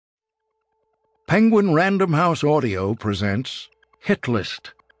Penguin Random House Audio presents Hit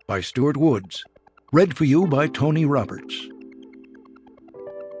List by Stuart Woods, read for you by Tony Roberts.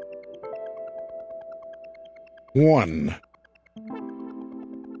 1.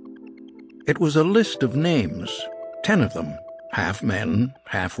 It was a list of names, 10 of them, half men,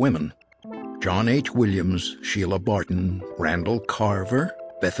 half women. John H. Williams, Sheila Barton, Randall Carver,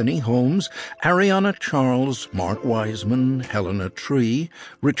 Bethany Holmes, Ariana Charles, Mark Wiseman, Helena Tree,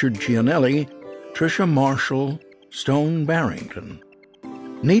 Richard Cianelli, Tricia Marshall, Stone Barrington.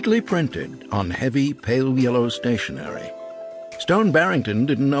 Neatly printed on heavy, pale yellow stationery. Stone Barrington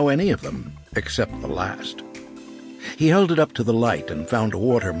didn't know any of them, except the last. He held it up to the light and found a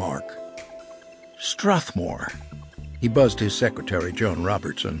watermark. Strathmore. He buzzed his secretary, Joan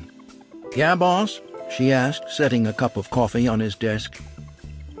Robertson. "Yeah, boss?" she asked, setting a cup of coffee on his desk.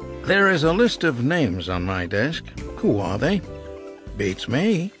 "There is a list of names on my desk. Who are they?" "Beats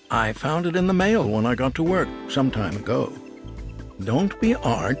me. I found it in the mail when I got to work some time ago." "Don't be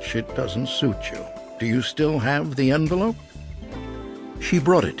arch, it doesn't suit you. Do you still have the envelope?" She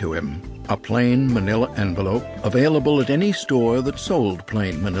brought it to him, a plain manila envelope available at any store that sold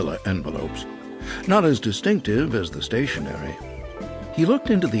plain manila envelopes. Not as distinctive as the stationery. He looked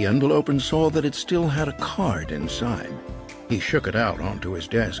into the envelope and saw that it still had a card inside. He shook it out onto his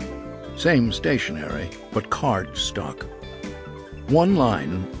desk. Same stationery, but card stock. One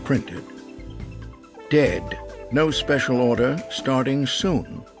line printed. "Dead. No special order. Starting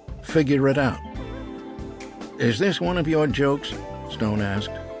soon. Figure it out." "Is this one of your jokes?" Stone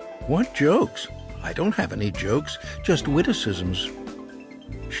asked. "What jokes? I don't have any jokes, just witticisms."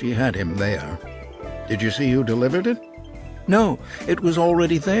 She had him there. "Did you see who delivered it?" "No, it was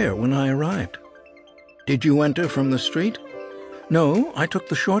already there when I arrived." "Did you enter from the street?" "No, I took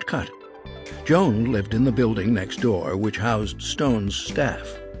the shortcut." Joan lived in the building next door, which housed Stone's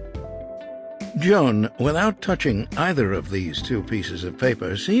staff. "Joan, without touching either of these two pieces of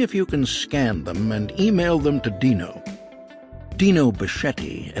paper, see if you can scan them and email them to Dino." Dino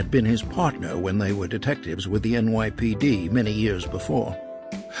Bichetti had been his partner when they were detectives with the NYPD many years before.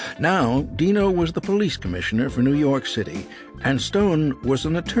 Now, Dino was the police commissioner for New York City, and Stone was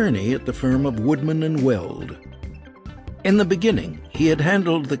an attorney at the firm of Woodman and Weld. In the beginning, he had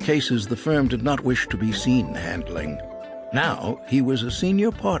handled the cases the firm did not wish to be seen handling. Now, he was a senior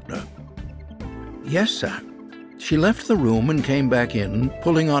partner. "Yes, sir." She left the room and came back in,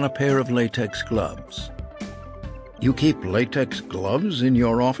 pulling on a pair of latex gloves. "You keep latex gloves in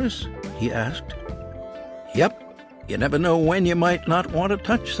your office?" he asked. "Yep. You never know when you might not want to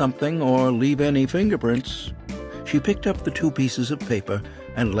touch something or leave any fingerprints." She picked up the two pieces of paper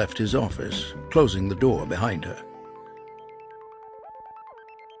and left his office, closing the door behind her.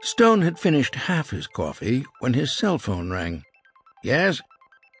 Stone had finished half his coffee when his cell phone rang. "Yes?"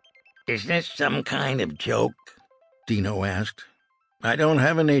 "Is this some kind of joke?" Dino asked. "I don't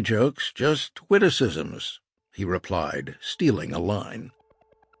have any jokes, just witticisms," he replied, stealing a line.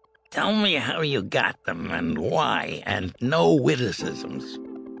 "Tell me how you got them and why, and no witticisms."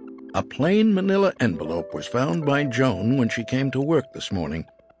 A plain manila envelope was found by Joan when she came to work this morning.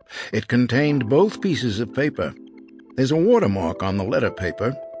 It contained both pieces of paper. There's a watermark on the letter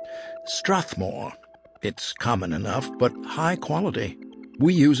paper. Strathmore. It's common enough, but high quality.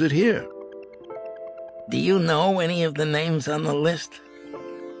 We use it here. "Do you know any of the names on the list?"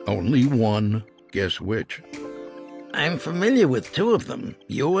 "Only one. Guess which?" "I'm familiar with two of them,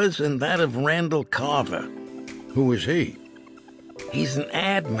 yours and that of Randall Carver." "Who is he?" "He's an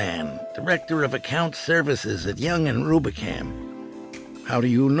ad man, director of account services at Young and Rubicam." "How do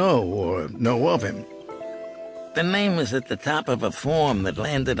you know of him?" "The name is at the top of a form that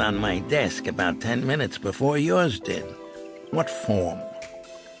landed on my desk about 10 minutes before yours did." "What form?"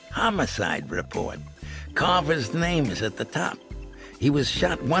 "Homicide report. Carver's name is at the top. He was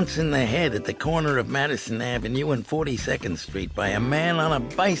shot once in the head at the corner of Madison Avenue and 42nd Street by a man on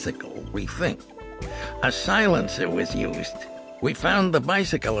a bicycle, we think. A silencer was used. We found the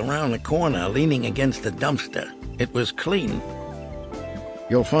bicycle around the corner leaning against a dumpster. It was clean."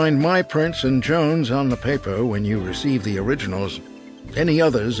 "You'll find my prints and Joan's on the paper when you receive the originals. Any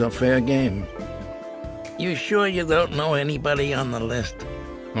others are fair game." "You sure you don't know anybody on the list?"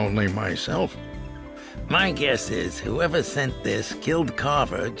 "Only myself." "My guess is whoever sent this killed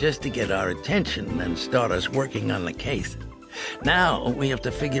Carver just to get our attention and start us working on the case. Now we have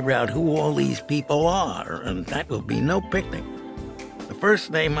to figure out who all these people are, and that will be no picnic. The first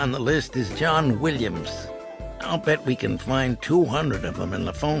name on the list is John Williams. I'll bet we can find 200 of them in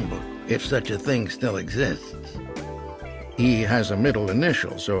the phone book, if such a thing still exists." "He has a middle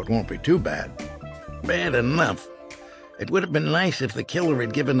initial, so it won't be too bad." "Bad enough. It would have been nice if the killer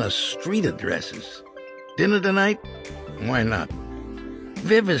had given us street addresses. Dinner tonight? Why not?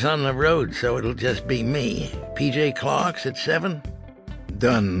 Viv is on the road, so it'll just be me. P.J. Clark's at 7?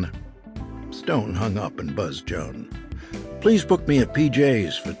 Done. Stone hung up and buzzed Joan. Please book me at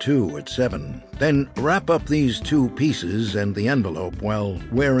PJ's for 2 at 7. Then wrap up these 2 pieces and the envelope while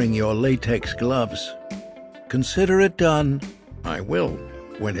wearing your latex gloves. Consider it done. I will,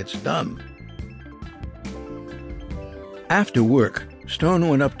 when it's done. After work, Stone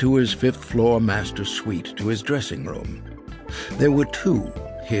went up to his 5th-floor master suite to his dressing room. There were 2,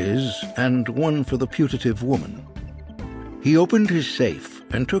 his and one for the putative woman. He opened his safe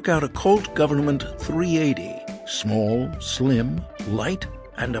and took out a Colt Government .380, small, slim, light,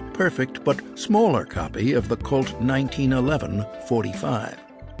 and a perfect but smaller copy of the Colt 1911 .45.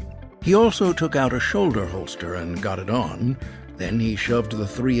 He also took out a shoulder holster and got it on. Then he shoved the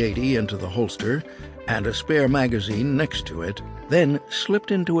 .380 into the holster and a spare magazine next to it, then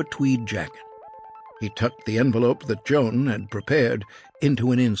slipped into a tweed jacket. He tucked the envelope that Joan had prepared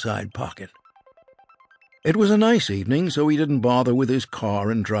into an inside pocket. It was a nice evening, so he didn't bother with his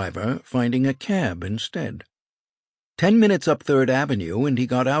car and driver, finding a cab instead. 10 minutes up 3rd Avenue, and he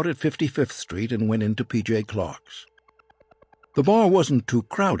got out at 55th Street and went into P.J. Clark's. The bar wasn't too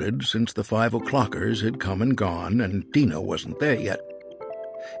crowded since the 5 o'clockers had come and gone, and Dino wasn't there yet.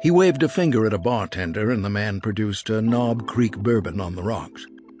 He waved a finger at a bartender, and the man produced a Knob Creek bourbon on the rocks.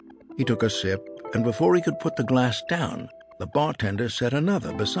 He took a sip, and before he could put the glass down, the bartender set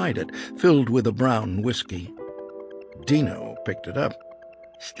another beside it, filled with a brown whiskey. Dino picked it up.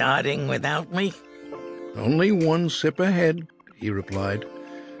 "Starting without me?" "Only 1 sip ahead," he replied.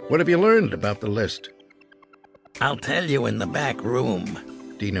 "What have you learned about the list?" "I'll tell you in the back room,"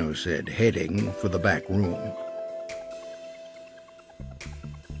 Dino said, heading for the back room.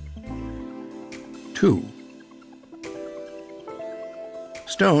 2.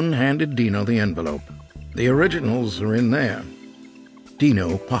 Stone handed Dino the envelope. "The originals are in there."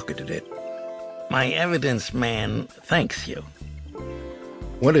 Dino pocketed it. "My evidence man thanks you."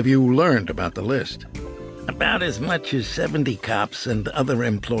 "What have you learned about the list?" "About as much as 70 cops and other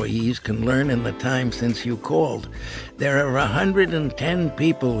employees can learn in the time since you called. There are 110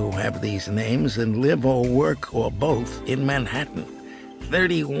 people who have these names and live or work or both in Manhattan.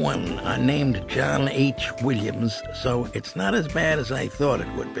 31 are named John H. Williams, so it's not as bad as I thought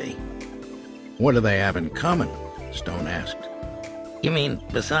it would be." "What do they have in common?" Stone asked. "You mean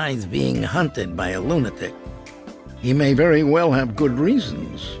besides being hunted by a lunatic?" "He may very well have good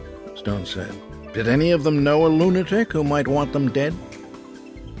reasons," Stone said. "Did any of them know a lunatic who might want them dead?"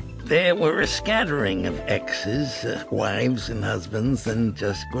 "There were a scattering of exes, wives and husbands, and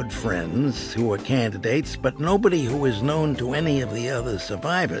just good friends who were candidates, but nobody who is known to any of the other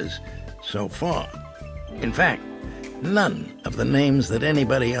survivors so far. In fact, none of the names that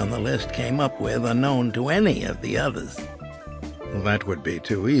anybody on the list came up with are known to any of the others." "Well, that would be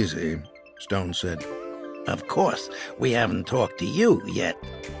too easy," Stone said. "Of course, we haven't talked to you yet."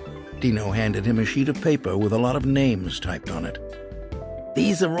 Dino handed him a sheet of paper with a lot of names typed on it.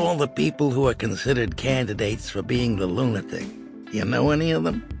 "These are all the people who are considered candidates for being the lunatic. You know any of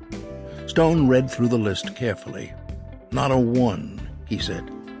them?" Stone read through the list carefully. "Not a one," he said.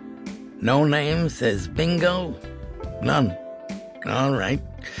 "No name says bingo?" "None." "All right.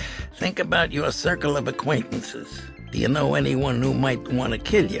 Think about your circle of acquaintances. Do you know anyone who might want to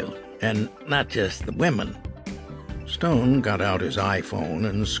kill you? And not just the women?" Stone got out his iPhone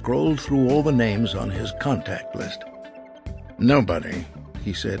and scrolled through all the names on his contact list. "Nobody,"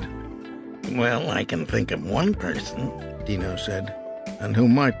 he said. "Well, I can think of one person," Dino said. "And who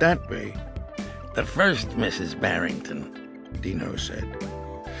might that be?" "The first Mrs. Barrington," Dino said.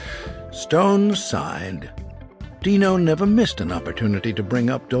 Stone sighed. Dino never missed an opportunity to bring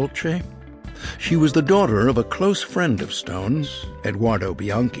up Dolce. She was the daughter of a close friend of Stone's, Eduardo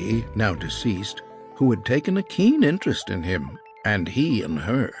Bianchi, now deceased, who had taken a keen interest in him, and he in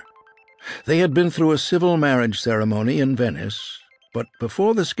her. They had been through a civil marriage ceremony in Venice, but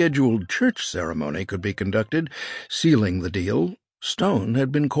before the scheduled church ceremony could be conducted, sealing the deal, Stone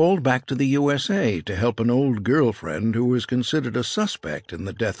had been called back to the USA to help an old girlfriend who was considered a suspect in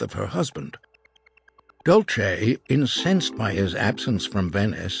the death of her husband. Dolce, incensed by his absence from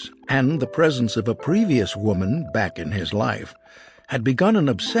Venice and the presence of a previous woman back in his life, had begun an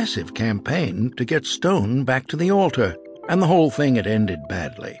obsessive campaign to get Stone back to the altar, and the whole thing had ended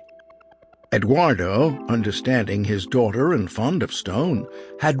badly. Eduardo, understanding his daughter and fond of Stone,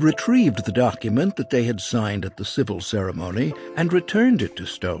 had retrieved the document that they had signed at the civil ceremony and returned it to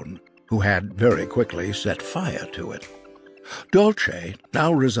Stone, who had very quickly set fire to it. Dulce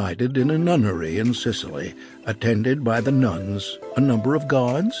now resided in a nunnery in Sicily, attended by the nuns, a number of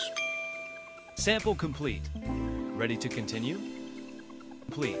guards. Sample complete. Ready to continue?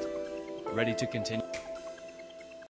 Complete. Ready to continue?